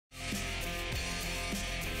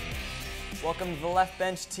Welcome to the Left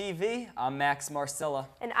Bench TV. I'm Max Marcilla.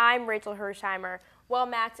 And I'm Rachel Hersheimer. Well,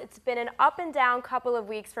 Max, it's been an up and down couple of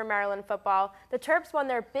weeks for Maryland football. The Terps won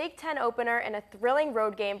their Big Ten opener in a thrilling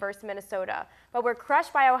road game versus Minnesota, but were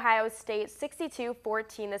crushed by Ohio State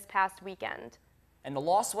 62-14 this past weekend. And the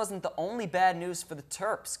loss wasn't the only bad news for the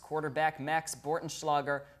Terps. Quarterback Max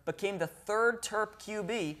Bortenschlager became the third Terp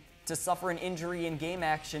QB to suffer an injury in game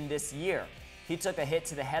action this year. He took a hit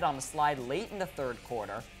to the head on a slide late in the third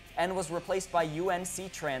quarter and was replaced by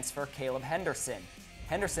UNC transfer Caleb Henderson.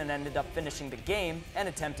 Henderson ended up finishing the game and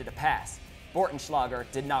attempted a pass. Bortenschlager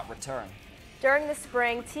did not return. During the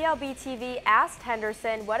spring, TLB TV asked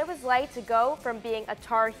Henderson what it was like to go from being a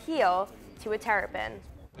Tar Heel to a Terrapin.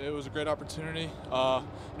 It was a great opportunity. I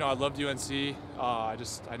loved UNC. I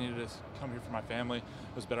needed to come here for my family.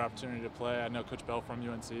 It was a better opportunity to play. I know Coach Bell from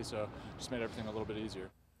UNC, so just made everything a little bit easier.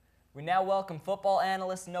 We now welcome football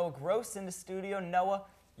analyst Noah Gross in the studio. Noah,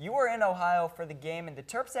 you were in Ohio for the game, and the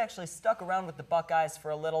Terps actually stuck around with the Buckeyes for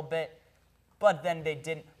a little bit, but then they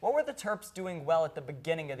didn't. What were the Terps doing well at the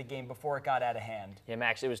beginning of the game before it got out of hand? Yeah,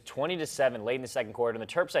 Max, it was 20-7 late in the second quarter, and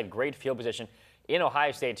the Terps had great field position in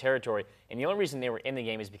Ohio State territory, and the only reason they were in the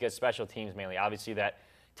game is because special teams mainly. Obviously, that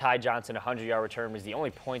Ty Johnson 100-yard return was the only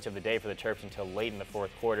point of the day for the Terps until late in the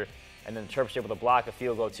fourth quarter, and then the Terps were able to block a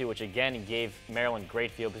field goal too, which again gave Maryland great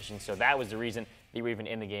field position, so that was the reason they were even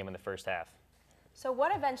in the game in the first half. So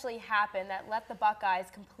what eventually happened that let the Buckeyes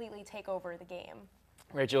completely take over the game?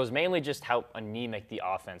 Rachel, it was mainly just how anemic the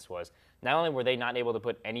offense was. Not only were they not able to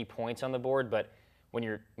put any points on the board, but when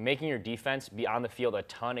you're making your defense be on the field a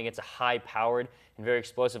ton against a high-powered and very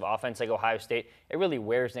explosive offense like Ohio State, it really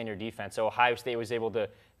wears down your defense. So Ohio State was able to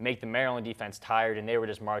make the Maryland defense tired, and they were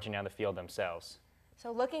just marching down the field themselves. So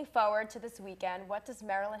looking forward to this weekend, what does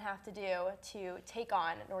Maryland have to do to take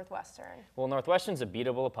on Northwestern? Well, Northwestern's a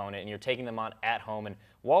beatable opponent, and you're taking them on at home. And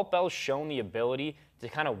Walt Bell's shown the ability to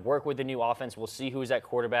kind of work with the new offense. We'll see who's at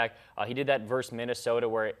quarterback. He did that versus Minnesota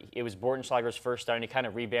where it was Bortenschlager's first start, and he kind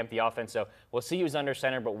of revamped the offense. So we'll see who's under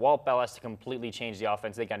center, but Walt Bell has to completely change the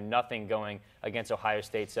offense. They got nothing going against Ohio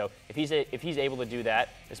State. So if he's able to do that,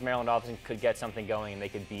 this Maryland offense could get something going, and they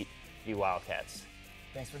could beat the Wildcats.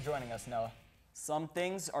 Thanks for joining us, Noah. Some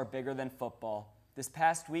things are bigger than football. This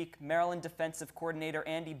past week, Maryland defensive coordinator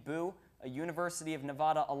Andy Boo, a University of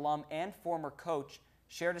Nevada alum and former coach,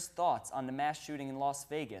 shared his thoughts on the mass shooting in Las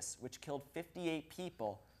Vegas, which killed 58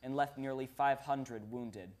 people and left nearly 500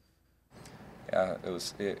 wounded. Yeah, it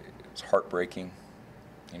was heartbreaking.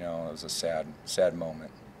 You know, it was a sad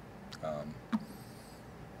moment.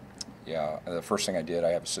 The first thing I did, I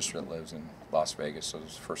have a sister that lives in Las Vegas, so the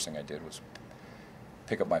first thing I did was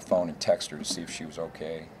pick up my phone and text her to see if she was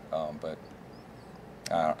okay. But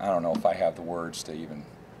I don't know if I have the words to even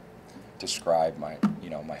describe my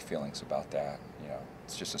feelings about that.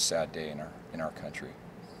 It's just a sad day in our country.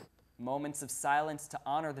 Moments of silence to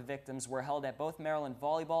honor the victims were held at both Maryland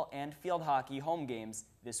volleyball and field hockey home games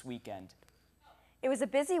this weekend. It was a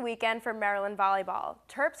busy weekend for Maryland volleyball.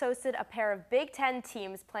 Terps hosted a pair of Big Ten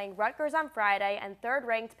teams playing Rutgers on Friday and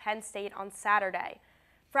third-ranked Penn State on Saturday.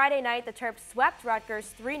 Friday night, the Terps swept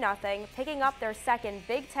Rutgers 3-0, picking up their second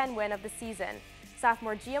Big Ten win of the season.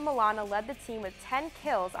 Sophomore Gia Milana led the team with 10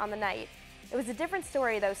 kills on the night. It was a different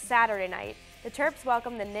story, though, Saturday night. The Terps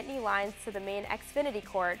welcomed the Nittany Lions to the main Xfinity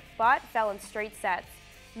Court, but fell in straight sets.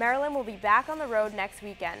 Maryland will be back on the road next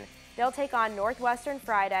weekend. They'll take on Northwestern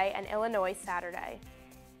Friday and Illinois Saturday.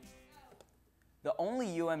 The only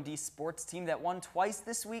UMD sports team that won twice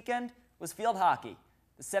this weekend was field hockey.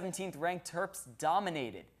 The 17th-ranked Terps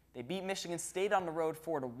dominated. They beat Michigan State on the road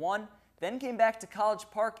 4-1, then came back to College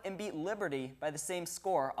Park and beat Liberty by the same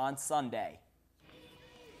score on Sunday.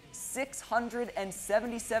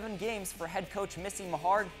 677 games for head coach Missy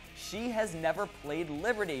Mahard. She has never played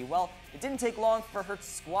Liberty. Well, it didn't take long for her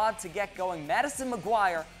squad to get going. Madison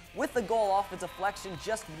McGuire with the goal off a deflection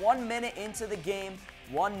just 1 minute into the game,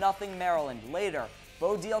 1-0 Maryland. Later,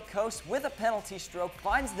 Bodil Kos with a penalty stroke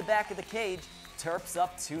finds the back of the cage. Terps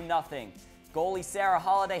up 2-0. Goalie Sarah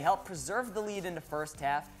Holiday helped preserve the lead in the first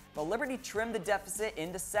half, but Liberty trimmed the deficit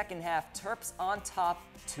in the second half. Terps on top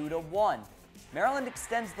 2-1. Maryland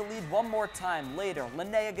extends the lead one more time. Later,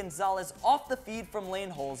 Linnea Gonzalez off the feed from Lane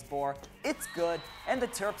Holzbohr. It's good, and the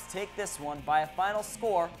Terps take this one by a final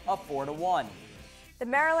score of 4-1. The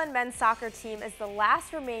Maryland men's soccer team is the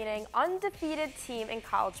last remaining undefeated team in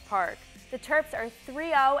College Park. The Terps are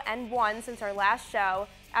 3-0-1 since our last show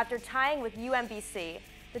after tying with UMBC.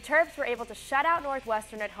 The Terps were able to shut out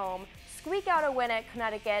Northwestern at home, squeak out a win at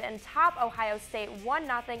Connecticut, and top Ohio State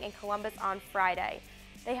 1-0 in Columbus on Friday.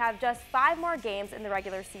 They have just 5 more games in the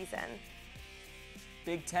regular season.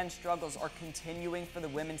 Big Ten struggles are continuing for the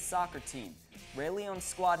women's soccer team. Ray Leon's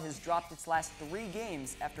squad has dropped its last 3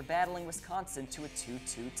 games after battling Wisconsin to a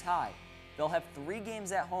 2-2 tie. They'll have 3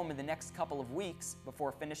 games at home in the next couple of weeks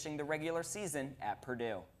before finishing the regular season at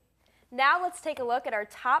Purdue. Now let's take a look at our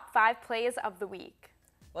top 5 plays of the week.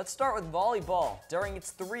 Let's start with volleyball. During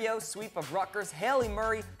its 3-0 sweep of Rutgers, Haley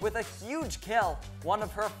Murray with a huge kill, one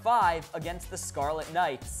of her 5 against the Scarlet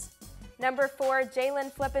Knights. Number 4,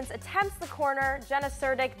 Jalen Flippins attempts the corner. Jenna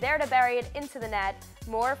Surdick there to bury it into the net.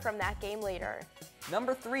 More from that game later.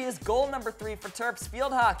 Number 3 is goal number 3 for Terps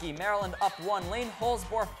field hockey. Maryland up 1. Lane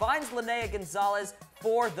Holzbohr finds Linnea Gonzalez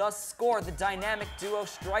for the score. The dynamic duo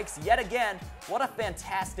strikes yet again. What a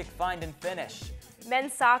fantastic find and finish.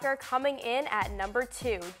 Men's soccer coming in at number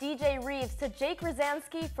 2. DJ Reeves to Jake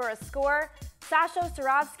Rosansky for a score. Sasho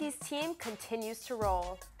Surovsky's team continues to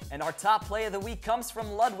roll. And our top play of the week comes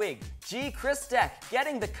from Ludwig. G. Christek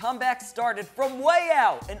getting the comeback started from way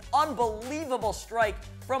out. An unbelievable strike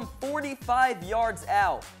from 45 yards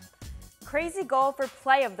out. Crazy goal for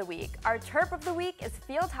play of the week. Our Terp of the week is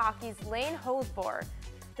field hockey's Lane Holzbohr.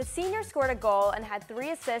 The senior scored a goal and had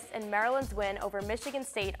 3 assists in Maryland's win over Michigan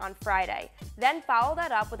State on Friday, then followed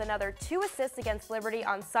that up with another 2 assists against Liberty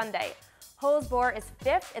on Sunday. Holzbohr is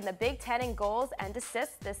 5th in the Big Ten in goals and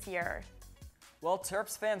assists this year. Well,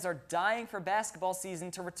 Terps fans are dying for basketball season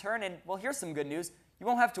to return, and well, here's some good news. You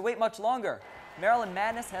won't have to wait much longer. Maryland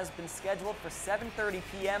Madness has been scheduled for 7:30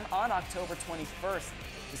 p.m. on October 21st.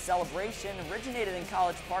 The celebration originated in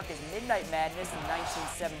College Park as Midnight Madness in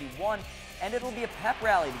 1971, and it'll be a pep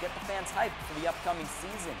rally to get the fans hyped for the upcoming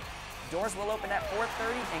season. Doors will open at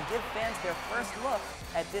 4:30 and give fans their first look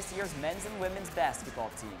at this year's men's and women's basketball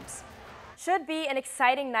teams. Should be an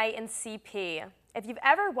exciting night in CP. If you've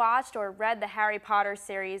ever watched or read the Harry Potter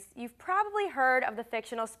series, you've probably heard of the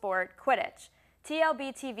fictional sport Quidditch.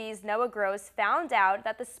 TLB TV's Noah Gross found out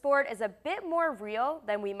that the sport is a bit more real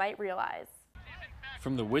than we might realize.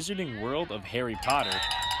 From the wizarding world of Harry Potter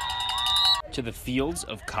to the fields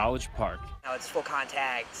of College Park. Now it's full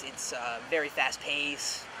contact, it's very fast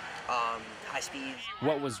pace, high speed.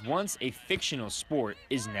 What was once a fictional sport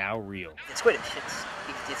is now real. It's Quidditch,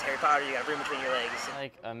 it's Harry Potter, you got room between your legs.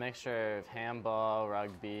 Like a mixture of handball,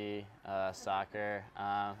 rugby, soccer.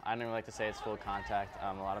 I don't even like to say it's full contact.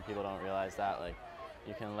 A lot of people don't realize that. Like,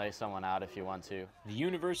 you can lay someone out if you want to. The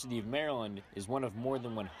University of Maryland is one of more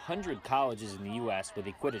than 100 colleges in the U.S. with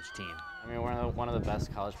a Quidditch team. I mean, we're one of the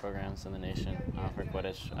best college programs in the nation for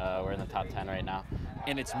Quidditch. We're in the top 10 right now.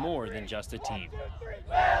 And it's more than just a team.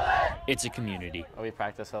 It's a community. We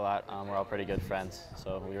practice a lot. We're all pretty good friends,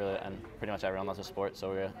 so and pretty much everyone loves the sport,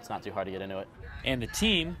 so it's not too hard to get into it. And the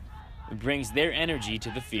team brings their energy to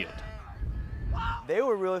the field. They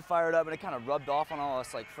were really fired up, and it kind of rubbed off on all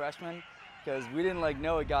us freshmen, because we didn't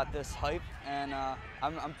know it got this hype, and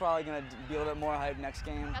I'm probably going to be a little bit more hyped next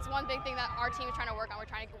game. That's one big thing that our team is trying to work on. We're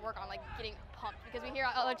trying to work on getting pumped, because we hear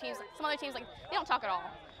other teams, some other teams they don't talk at all.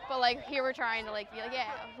 But here we're trying to be like, yeah,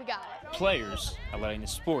 we got it. Players are letting the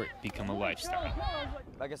sport become a lifestyle.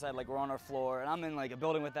 Like I said, we're on our floor, and I'm in a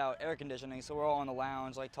building without air conditioning, so we're all in the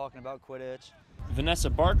lounge talking about Quidditch. Vanessa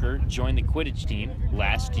Barker joined the Quidditch team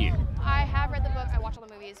last year. I have read the book, I watched all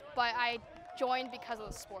the movies, but I joined because of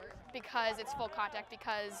the sport, because it's full contact,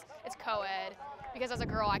 because it's co-ed, because as a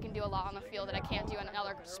girl I can do a lot on the field that I can't do in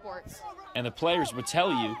other sports. And the players would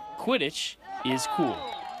tell you Quidditch is cool.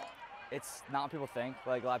 It's not what people think. A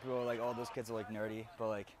lot of people are oh, those kids are nerdy,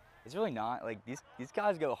 but it's really not. These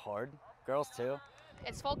guys go hard, girls too.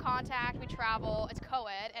 It's full contact, we travel, it's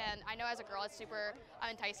co-ed, and I know as a girl it's super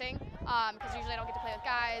enticing because usually I don't get to play with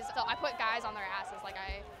guys, so I put guys on their asses.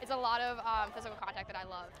 It's a lot of physical contact that I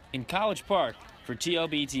love. In College Park, for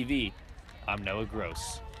TLB TV, I'm Noah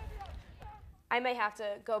Gross. I may have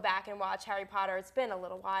to go back and watch Harry Potter. It's been a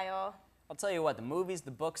little while. I'll tell you what, the movies,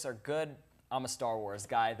 the books are good. I'm a Star Wars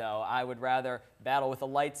guy, though. I would rather battle with a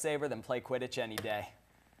lightsaber than play Quidditch any day.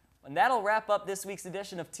 And that'll wrap up this week's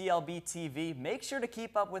edition of TLB TV. Make sure to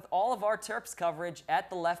keep up with all of our Terps coverage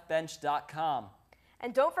at theleftbench.com.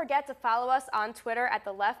 And don't forget to follow us on Twitter at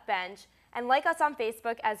The Left Bench and like us on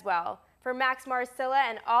Facebook as well. For Max Marcilla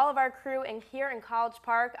and all of our crew here in College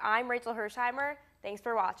Park, I'm Rachel Hersheimer. Thanks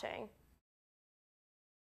for watching.